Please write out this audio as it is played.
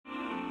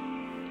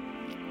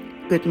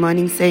Good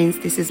morning, saints.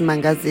 This is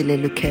Mangazile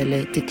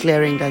Lukele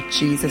declaring that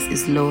Jesus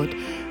is Lord.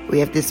 We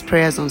have these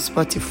prayers on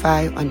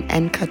Spotify, on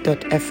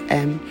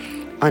Anchor.fm,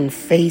 on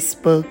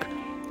Facebook,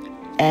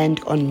 and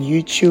on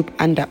YouTube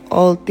under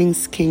All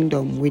Things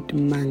Kingdom with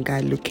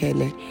Manga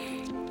Lukele.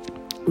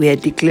 We are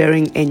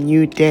declaring a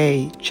new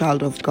day,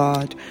 child of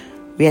God.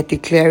 We are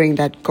declaring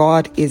that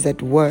God is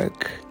at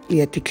work.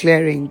 We are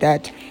declaring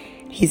that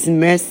His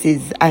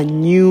mercies are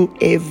new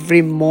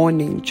every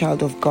morning,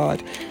 child of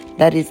God.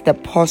 That is the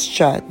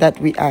posture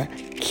that we are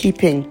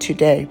keeping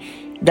today.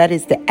 That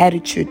is the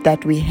attitude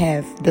that we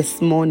have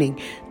this morning,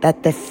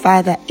 that the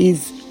Father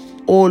is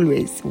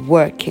always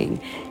working.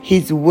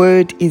 His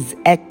word is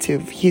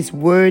active. His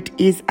word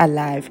is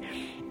alive.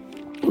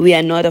 We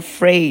are not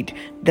afraid.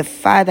 The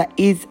Father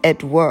is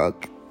at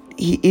work.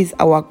 He is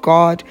our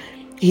God.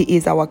 He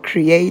is our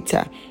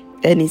creator.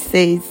 And He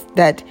says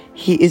that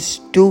He is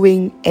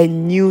doing a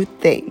new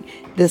thing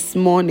this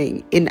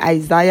morning in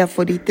Isaiah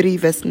 43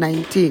 verse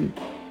 19.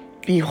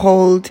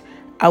 Behold,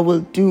 I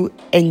will do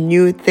a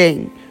new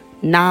thing.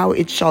 Now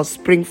it shall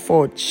spring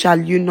forth. Shall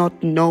you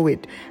not know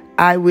it?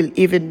 I will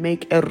even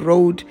make a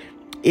road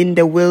in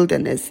the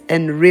wilderness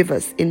and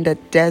rivers in the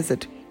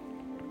desert.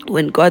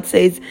 When God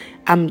says,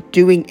 I'm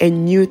doing a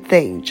new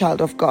thing,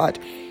 child of God,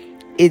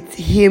 it's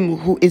Him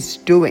who is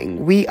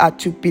doing. We are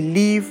to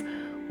believe.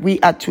 We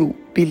are to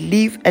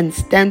believe and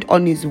stand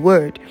on His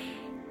word.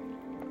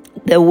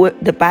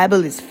 The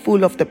Bible is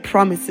full of the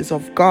promises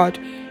of God,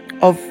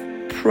 of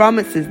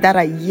promises that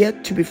are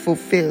yet to be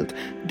fulfilled.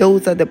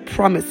 Those are the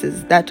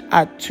promises that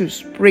are to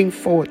spring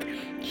forth.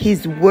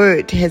 His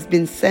word has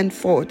been sent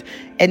forth,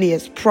 and He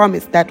has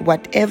promised that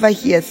whatever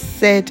He has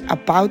said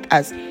about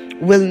us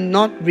will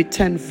not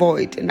return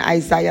void. In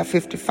Isaiah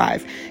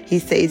 55, He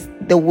says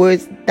the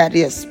words that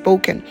He has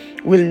spoken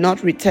will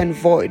not return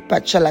void,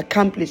 but shall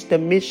accomplish the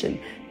mission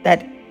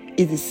that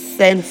it is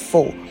sent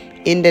for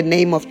in the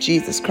name of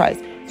Jesus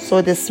Christ.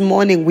 So this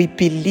morning we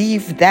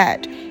believe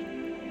that.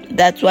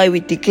 That's why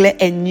we declare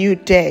a new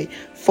day,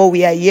 for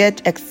we are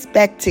yet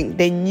expecting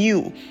the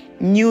new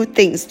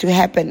things to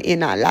happen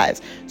in our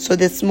lives. So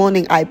this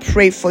morning I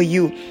pray for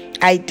you.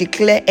 I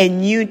declare a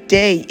new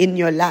day in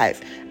your life.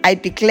 I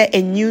declare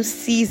a new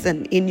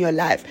season in your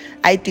life.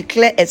 I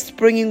declare a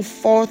springing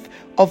forth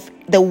of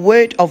the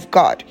word of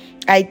God.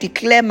 I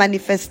declare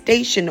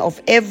manifestation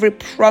of every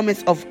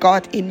promise of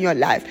God in your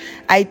life.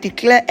 I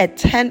declare a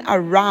turn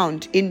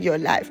around in your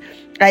life.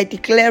 I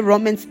declare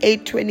Romans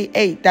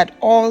 8:28 that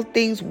all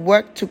things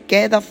work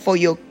together for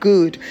your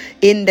good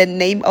in the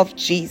name of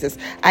Jesus.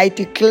 I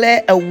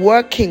declare a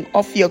working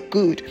of your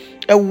good,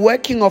 a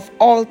working of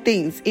all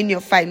things in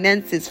your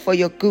finances for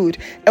your good,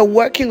 a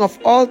working of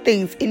all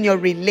things in your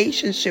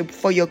relationship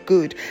for your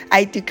good.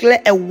 I declare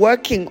a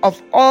working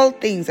of all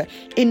things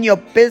in your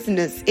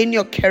business, in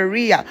your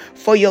career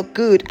for your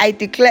good. I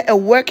declare a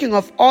working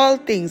of all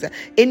things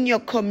in your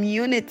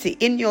community,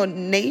 in your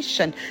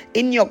nation,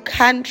 in your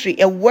country,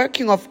 a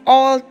working of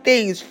all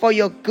things for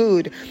your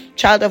good.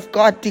 Child of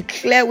God,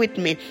 declare with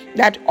me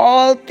that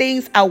all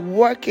things are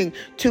working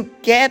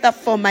together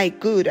for my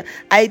good.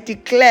 I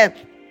declare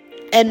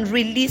and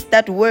release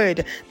that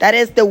word, that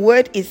as the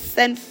word is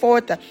sent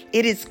forth,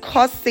 it is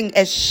causing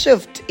a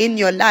shift in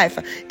your life.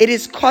 It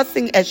is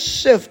causing a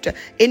shift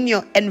in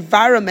your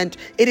environment.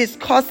 It is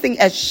causing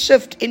a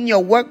shift in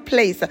your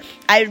workplace.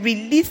 I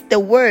release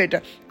the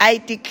word. I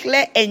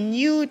declare a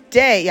new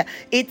day.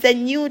 It's a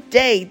new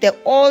day. The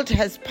old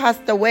has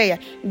passed away.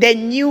 The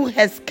new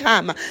has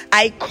come.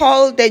 I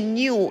call the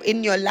new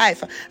in your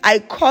life. I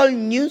call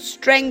new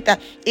strength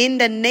in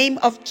the name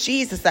of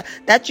Jesus,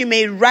 that you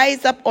may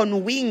rise up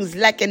on wings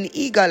like an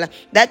eagle,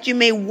 that you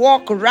may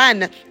walk,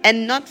 run,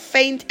 and not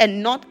faint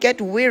and not get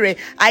weary.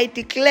 I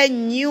declare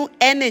new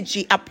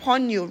energy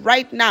upon you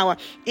right now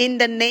in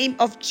the name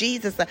of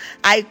Jesus.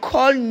 I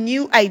call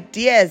new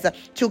ideas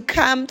to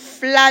come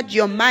flood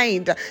your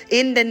mind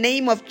in the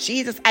name of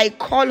Jesus. I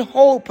call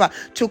hope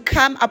to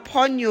come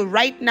upon you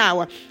right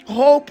now.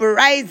 Hope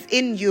rise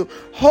in you.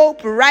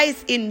 Hope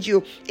rise in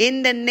you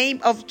in the name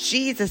of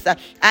Jesus.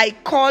 I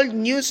call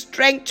new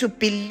strength to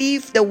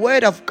believe the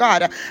word of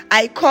God.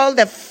 I call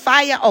the fire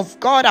of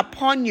God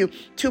upon you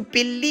to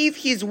believe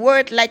His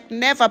word like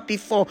never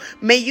before.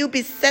 May you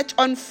be set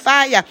on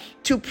fire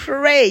to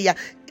pray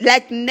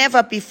like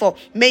never before.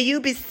 May you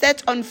be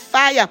set on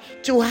fire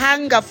to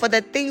hunger for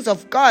the things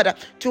of God,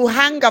 to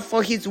hunger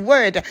for His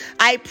word.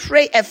 I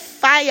pray a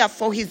fire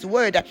for His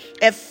word,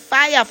 a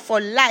fire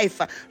for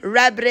life.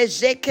 Let the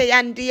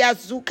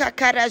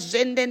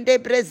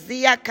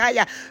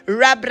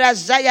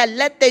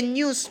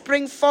new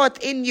spring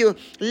forth in you.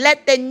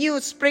 Let the new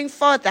spring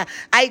forth.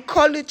 I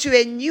call you to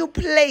a new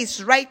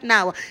place right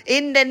now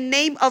in the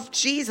name of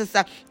Jesus.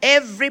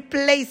 Every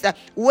place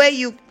where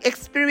you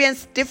experience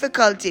experience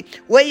difficulty,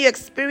 where you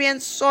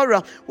experience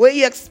sorrow, where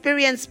you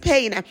experience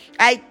pain,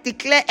 I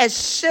declare a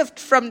shift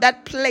from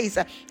that place,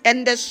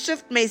 and the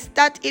shift may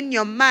start in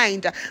your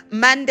mind.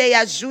 Mande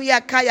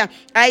Azuya Kaya,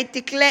 I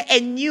declare a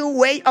new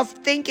way of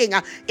thinking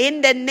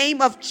in the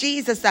name of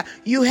Jesus.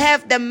 You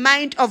have the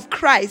mind of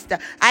Christ.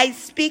 I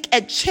speak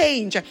a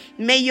change.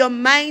 May your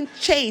mind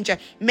change.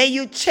 May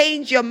you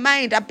change your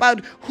mind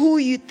about who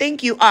you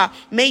think you are.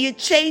 May you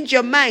change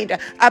your mind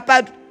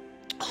about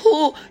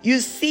who you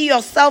see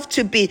yourself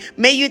to be.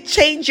 May you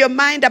change your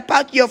mind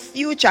about your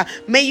future.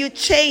 May you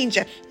change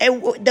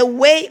the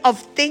way of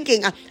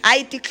thinking.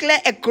 I declare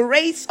a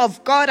grace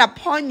of God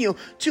upon you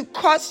to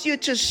cause you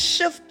to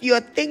shift your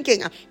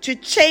thinking, to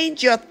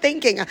change your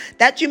thinking,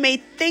 that you may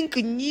think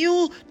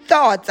new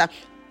thoughts,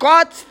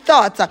 God's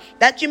thoughts,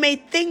 that you may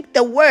think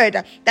the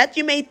word, that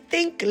you may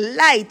think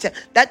light,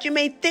 that you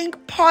may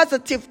think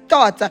positive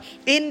thoughts.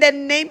 In the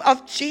name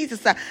of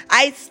Jesus,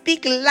 I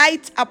speak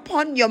light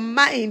upon your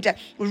mind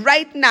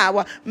right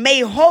now. May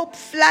hope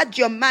flood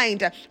your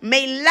mind.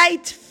 May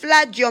light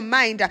flood your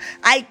mind.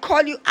 I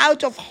call you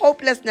out of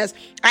hopelessness.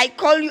 I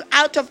call you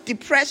out of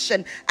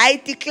depression.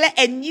 I declare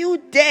a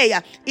new day.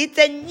 It's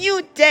a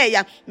new day.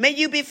 May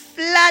you be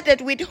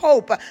flooded with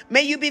hope.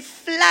 May you be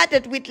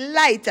flooded with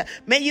light.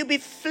 May you be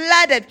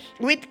flooded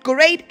with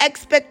great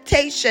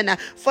expectation.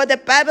 For the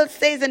Bible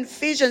says in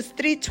Ephesians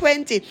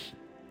 3:20,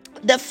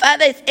 the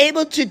Father is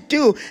able to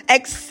do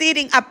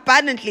exceeding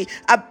abundantly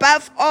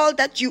above all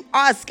that you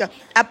ask,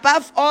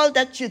 above all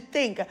that you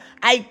think.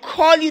 I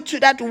call you to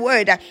that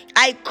word.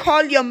 I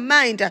call your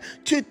mind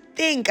to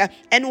think,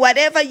 and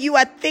whatever you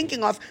are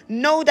thinking of,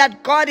 know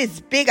that God is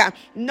bigger,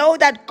 know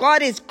that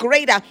God is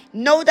greater,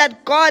 know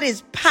that God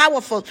is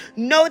powerful,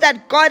 know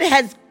that God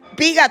has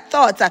bigger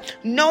thoughts,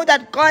 know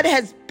that God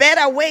has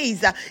better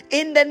ways.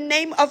 In the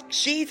name of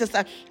Jesus,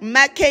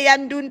 may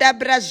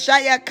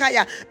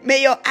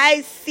your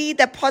eyes see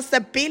the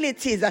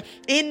possibilities.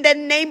 In the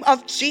name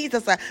of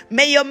Jesus,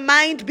 may your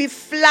mind be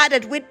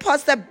flooded with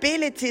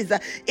possibilities.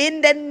 In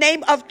the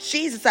name of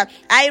Jesus,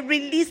 I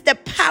release the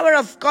power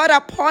of God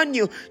upon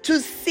you to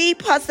see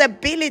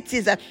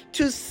possibilities,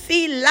 to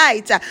see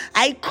light.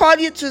 I call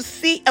you to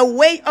see a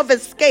way of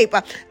escape.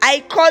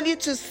 I call you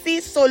to see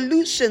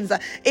solutions.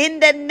 In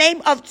the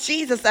name of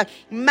Jesus,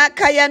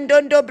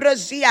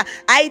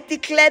 I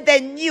declare the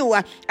new.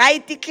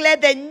 I declare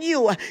the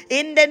new.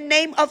 In the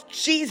name of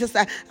Jesus,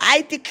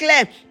 I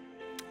declare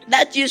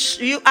that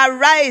you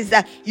arise,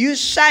 you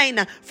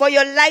shine, for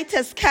your light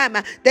has come.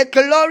 The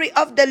glory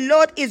of the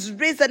Lord is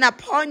risen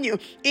upon you.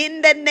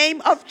 In the name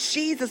of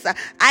Jesus,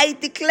 I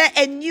declare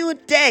a new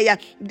day.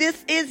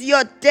 This is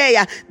your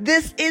day.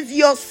 This is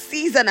your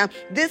season.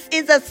 This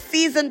is a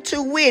season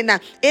to win.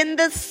 In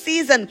this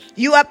season,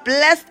 you are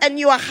blessed and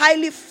you are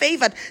highly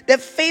favored. The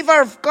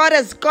favor of God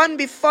has gone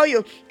before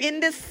you. In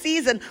this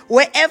season,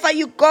 wherever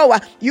you go,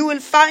 you will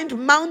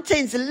find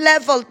mountains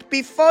leveled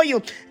before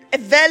you.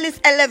 Valleys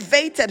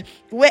elevated.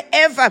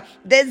 Wherever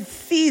there's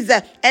seas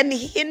and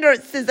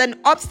hindrances and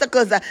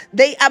obstacles,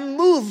 they are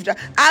moved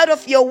out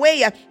of your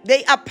way.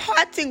 They are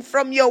parting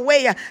from your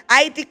way.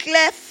 I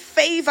declare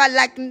favor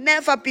like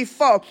never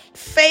before.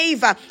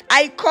 Favor.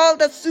 I call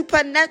the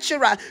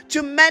supernatural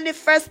to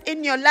manifest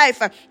in your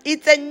life.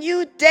 It's a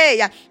new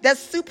day. The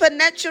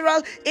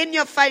supernatural in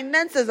your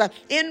finances,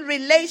 in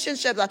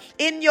relationships,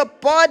 in your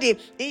body,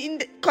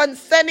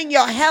 concerning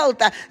your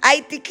health.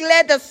 I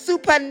declare the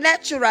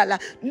supernatural,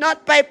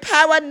 not by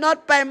power,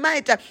 not by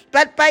might,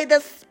 but by the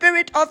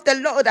Spirit of the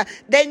Lord.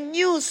 The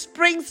new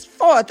springs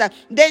forth.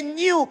 The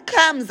new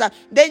comes.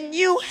 The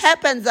new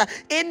happens.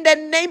 In the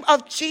name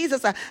of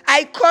Jesus,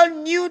 I call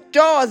new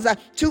doors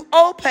to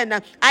open.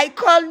 I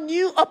call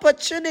new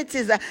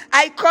opportunities.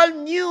 I call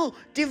new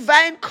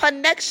divine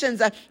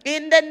connections.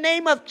 In the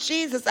name of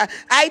Jesus,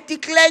 I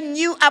declare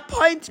new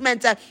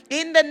appointments.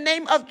 In the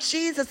name of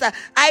Jesus,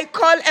 I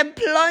call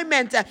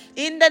employment.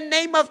 In the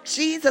name of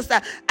Jesus,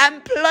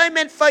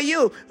 employment for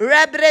you.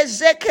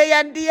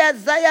 Rabrezekeyandia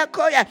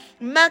Zayakoya,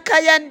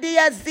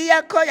 Makayandia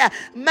Ziakoya,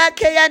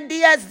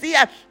 Makayandia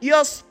Zia.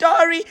 Your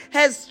story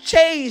has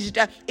changed.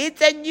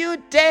 It's a new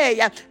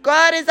day.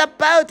 God is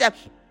about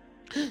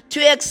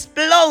to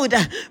explode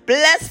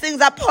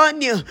blessings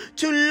upon you,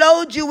 to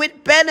load you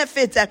with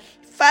benefits.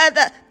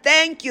 Father,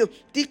 thank you.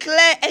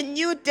 Declare a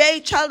new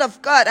day, child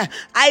of God.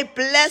 I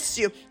bless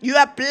you. You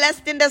are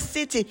blessed in the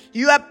city.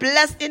 You are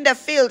blessed in the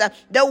field.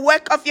 The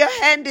work of your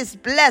hand is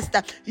blessed.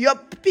 Your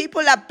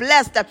people are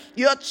blessed.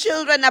 Your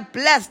children are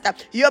blessed.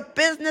 Your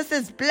business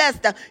is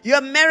blessed.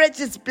 Your marriage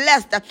is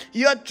blessed.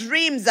 Your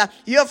dreams,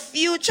 your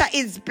future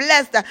is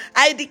blessed.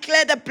 I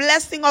declare the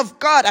blessing of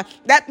God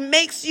that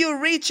makes you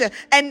rich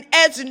and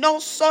adds no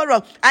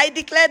sorrow. I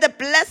declare the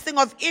blessing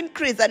of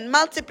increase and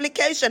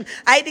multiplication.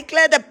 I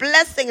declare the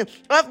blessing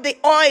of of the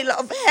oil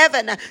of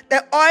heaven,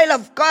 the oil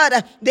of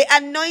God, the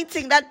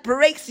anointing that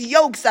breaks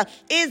yokes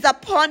is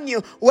upon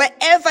you.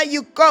 Wherever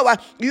you go,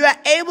 you are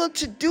able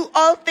to do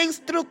all things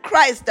through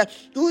Christ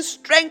who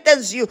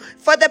strengthens you.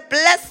 For the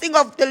blessing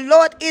of the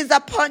Lord is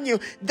upon you.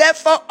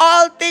 Therefore,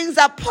 all things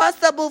are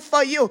possible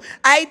for you.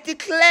 I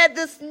declare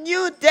this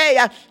new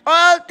day,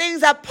 all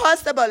things are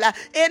possible.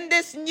 In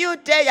this new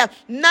day,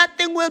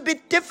 nothing will be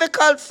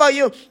difficult for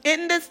you.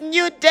 In this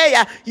new day,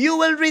 you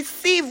will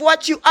receive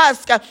what you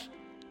ask.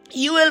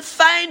 You will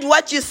find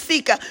what you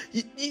seek.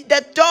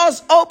 The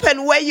doors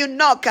open where you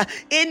knock.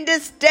 In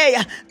this day,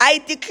 I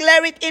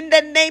declare it in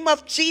the name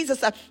of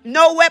Jesus.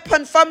 No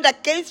weapon formed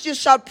against you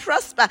shall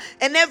prosper,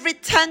 and every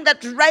tongue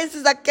that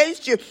rises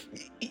against you,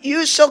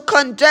 you shall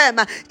condemn.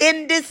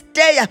 In this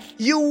day,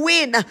 you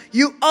win,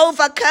 you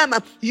overcome,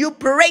 you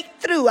break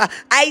through.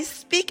 I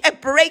speak a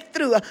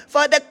breakthrough,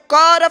 for the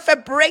God of a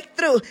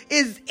breakthrough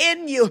is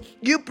in you.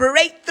 You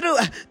break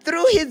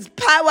through his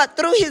power,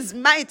 through his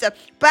might,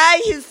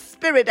 by his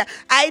Spirit.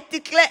 I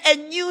declare a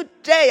new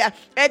day,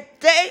 a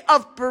day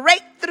of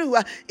breakthrough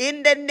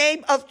in the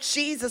name of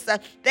Jesus.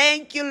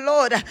 Thank you,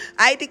 Lord.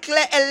 I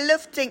declare a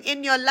lifting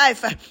in your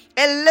life.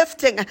 A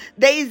lifting.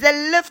 There is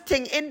a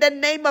lifting in the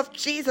name of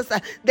Jesus.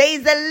 There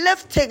is a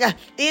lifting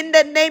in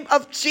the name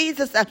of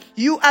Jesus.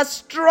 You are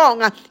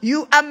strong.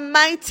 You are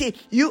mighty.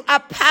 You are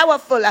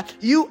powerful.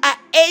 You are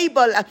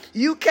able.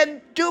 You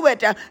can do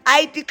it.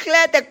 I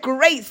declare the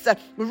grace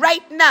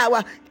right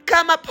now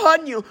come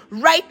upon you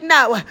right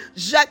now.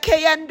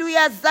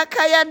 Jakayanduya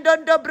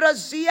Zakayandondo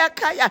Brazia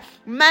Kaya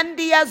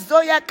Mandia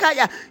Zoya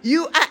Kaya.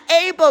 You are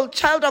able,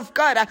 child of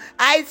God.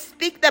 I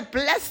speak the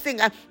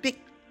blessing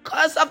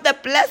because of the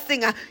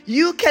blessing,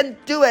 you can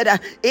do it.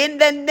 In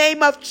the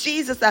name of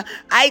Jesus,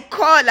 I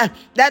call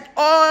that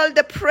all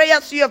the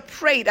prayers you have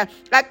prayed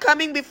are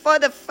coming before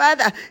the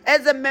Father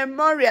as a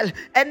memorial,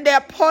 and they are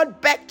poured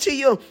back to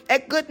you. A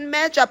good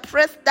measure,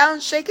 pressed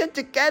down, shaken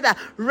together,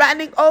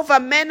 running over.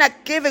 Men are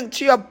giving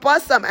to your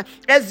bosom.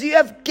 As you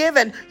have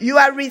given, you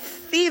are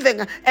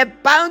receiving a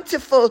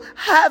bountiful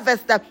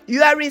harvest.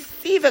 You are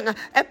receiving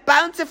a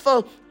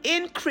bountiful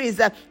increase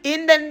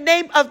in the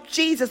name of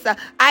Jesus.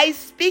 I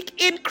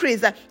speak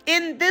increase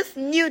in this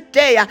new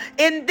day,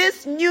 in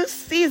this new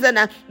season.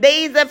 There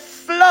is a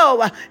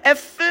flow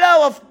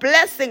of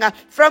blessing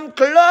from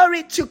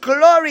glory to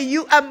glory.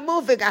 You are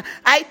moving.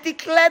 I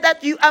declare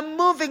that you are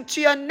moving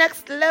to your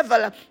next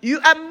level. You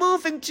are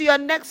moving to your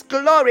next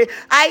glory.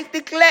 I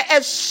declare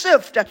a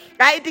shift.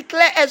 I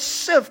declare a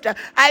shift.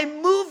 I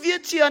move you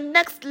to your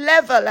next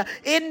level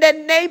in the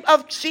name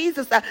of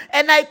Jesus,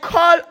 and I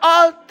call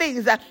all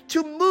things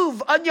to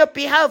move on your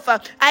behalf.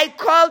 I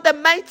call the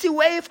mighty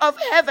wave of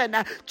heaven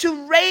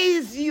to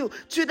raise you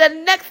to the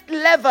next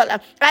level.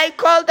 I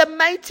call the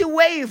mighty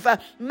wave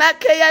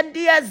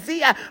Makayandia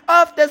Zia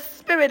of the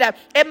Spirit,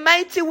 a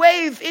mighty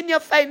wave in your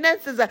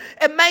finances,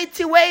 a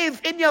mighty wave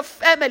in your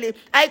family.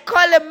 I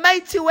call a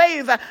mighty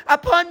wave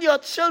upon your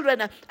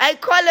children. I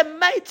call a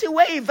mighty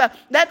wave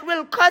that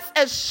will cause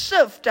a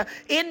shift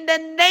in the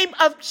name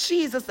of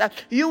Jesus.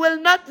 You will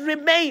not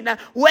remain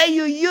where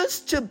you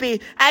used to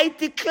be. I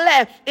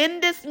declare in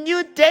this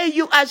new day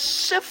you are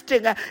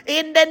shifting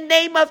in the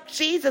name of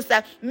Jesus.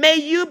 May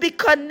you be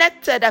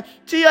connected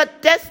to your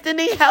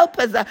destiny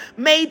helpers.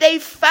 May they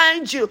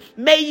find you.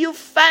 May you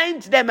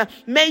find them.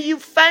 May you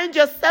find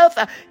yourself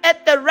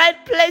at the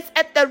right place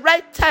at the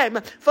right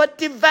time for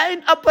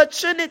divine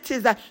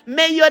opportunities.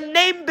 May your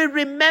name be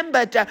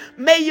remembered.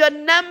 May your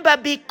number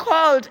be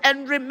called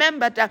and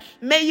remembered.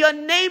 May your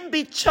name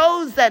be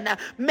chosen.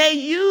 May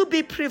you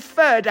be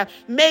preferred.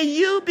 May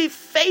you be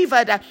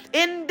favored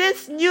in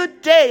this new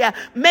day.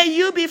 May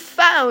you be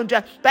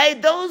found by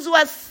those who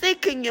are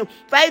seeking you,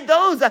 by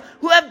those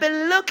who have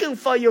been looking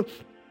for you.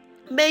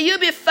 May you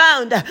be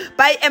found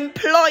by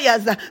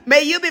employers.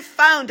 May you be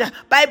found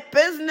by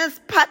business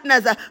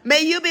partners.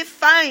 May you be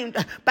found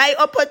by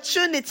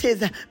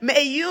opportunities.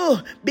 May you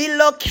be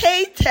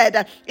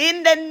located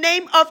in the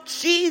name of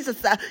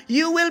Jesus.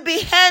 You will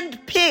be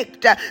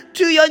handpicked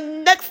to your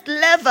next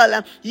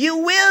level. You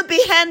will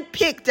be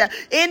handpicked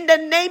in the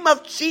name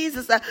of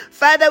Jesus.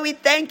 Father, we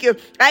thank you.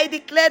 I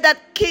declare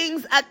that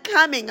kings are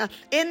coming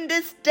in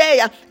this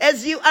day.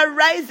 As you are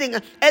rising,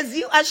 as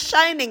you are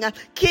shining,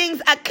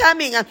 kings are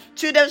coming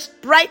to the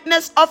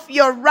brightness of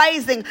your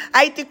rising.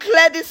 I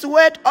declare this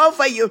word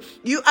over you.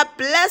 You are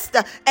blessed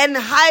and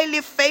highly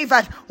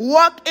favored.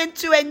 Walk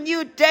into a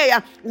new day.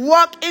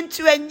 Walk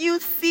into a new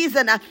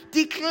season.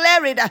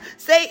 Declare it.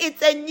 Say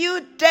it's a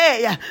new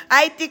day.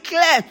 I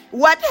declare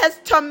what has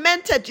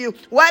tormented you,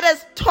 what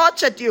has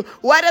tortured you,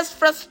 what has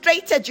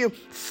frustrated you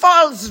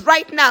falls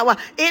right now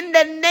in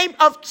the name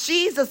of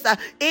Jesus.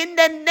 In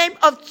the name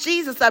of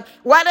Jesus,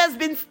 what has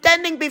been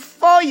standing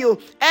before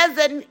you as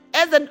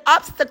an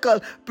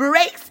obstacle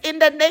breaks in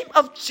the name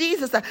of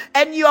Jesus,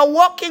 and you are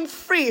walking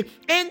free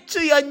into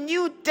your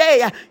new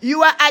day.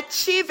 You are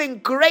achieving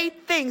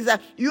great things.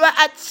 You are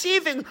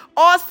achieving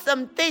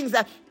awesome things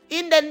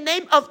In the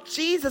name of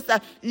Jesus,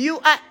 you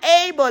are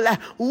able.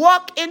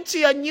 Walk into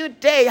your new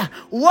day.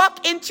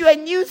 Walk into a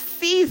new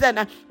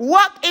season.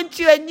 Walk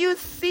into a new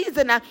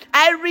season.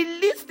 I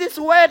release this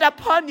word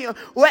upon you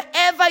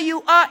wherever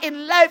you are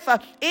in life.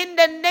 In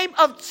the name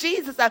of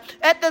Jesus,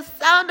 at the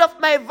sound of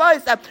my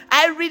voice,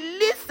 I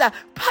release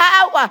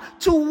power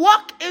to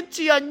walk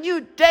into your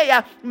new day.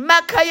 I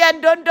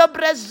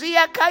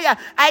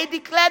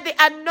declare the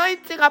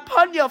anointing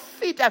upon your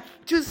feet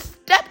to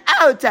step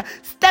out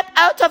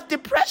of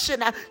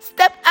depression,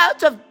 step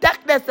out of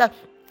darkness,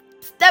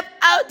 step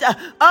out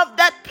of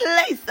that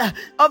place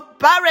of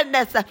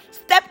barrenness.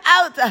 Step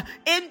out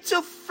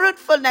into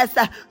fruitfulness.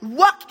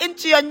 Walk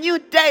into your new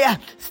day.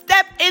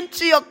 Step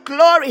into your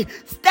glory.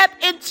 Step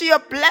into your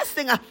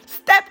blessing.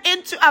 Step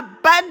into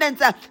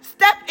abundance.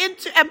 Step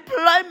into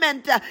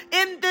employment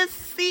in this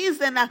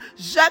season.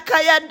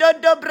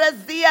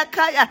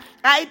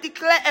 I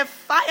declare a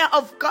fire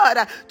of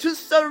God to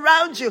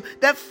surround you,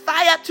 the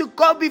fire to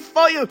go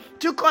before you,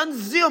 to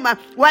consume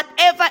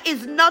whatever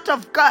is not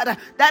of God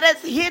that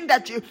has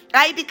hindered you.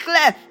 I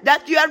declare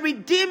that you are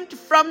redeemed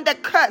from the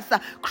curse.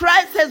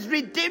 Christ has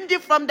redeemed you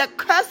from the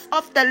curse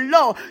of the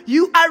law.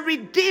 You are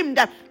redeemed.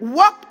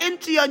 Walk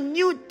into your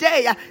new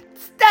day.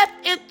 Step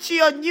into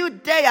your new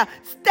day.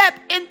 Step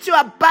into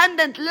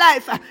abundant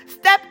life.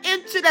 Step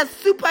into the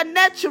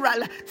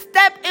supernatural.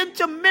 Step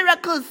into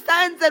miracles,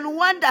 signs, and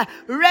wonder.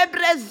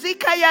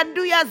 Rebrezika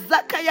yanduya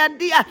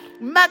zakayandia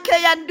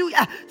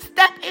makeyanduya.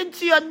 Step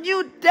into your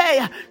new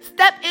day.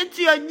 Step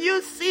into your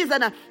new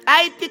season.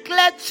 I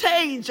declare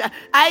change.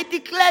 I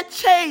declare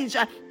change.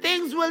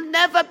 Things will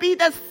never be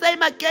the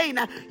same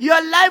again.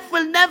 Your life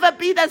will never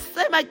be the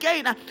same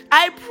again.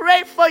 I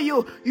pray for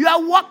you. You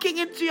are walking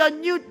into your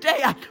new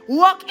day.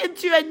 Walk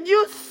into a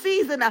new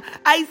season.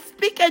 I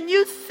speak a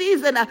new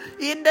season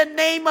in the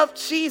name of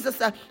Jesus.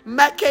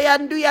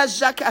 Makeyanduya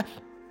Jaka.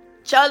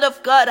 Child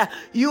of God,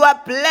 you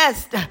are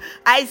blessed.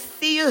 I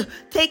see you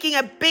taking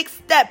a big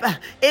step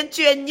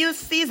into a new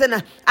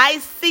season. I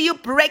see you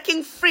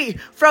breaking free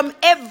from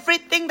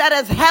everything that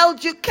has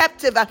held you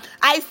captive.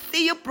 I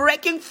see you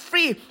breaking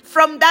free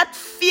from that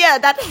fear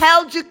that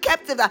held you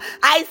captive.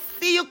 I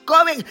see you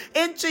going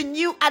into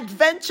new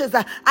adventures.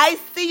 I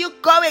see you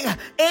going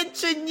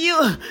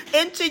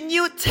into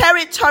new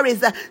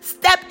territories.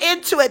 Step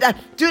into it.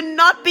 Do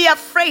not be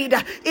afraid.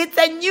 It's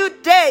a new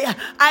day.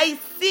 I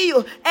see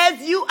you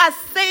as you are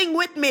saying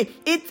with me.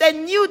 It's a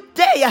new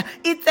day.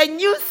 It's a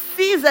new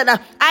season.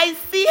 I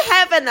see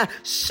heaven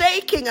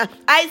shaking.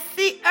 I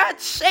see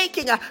earth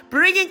shaking,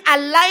 bringing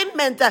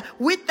alignment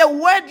with the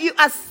word you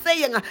are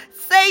saying.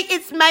 Say,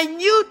 it's my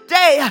new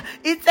day.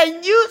 It's a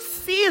new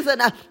season.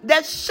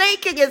 The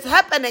shaking is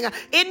happening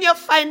in your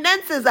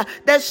finances.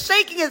 The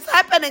shaking is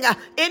happening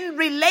in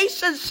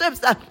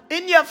relationships,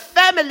 in your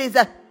families.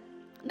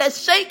 The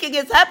shaking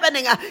is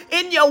happening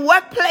in your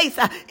workplace,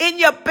 in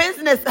your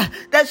business.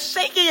 The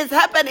shaking is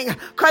happening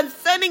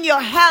concerning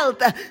your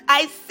health.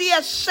 I see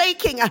a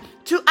shaking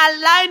to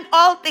align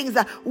all things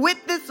with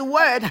this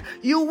word.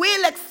 You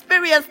will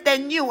experience the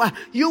new.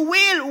 You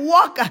will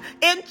walk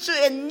into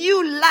a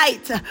new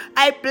light.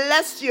 I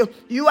bless you.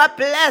 You are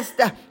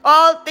blessed.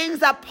 All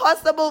things are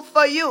possible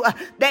for you.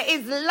 There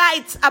is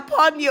light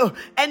upon you,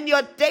 and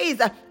your days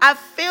are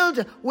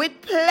filled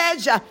with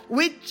pleasure,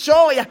 with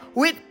joy,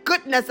 with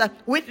goodness,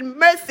 with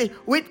mercy,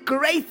 with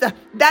grace.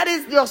 That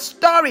is your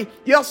story.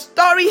 Your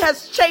story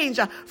has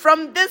changed.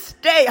 From this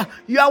day,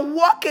 you are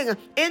walking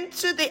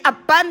into the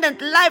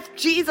abundant life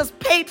Jesus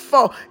paid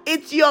for.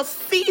 It's your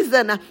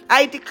season.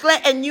 I declare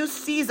a new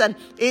season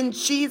in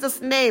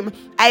Jesus' name.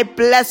 I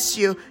bless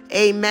you.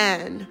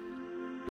 Amen.